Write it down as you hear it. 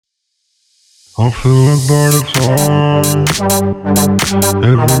I feel like butterfly.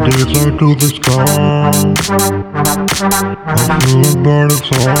 Every day fly to the sky. I feel like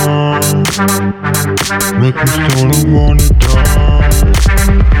butterfly. Make me still don't wanna die.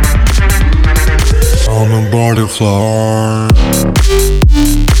 I'm a butterfly.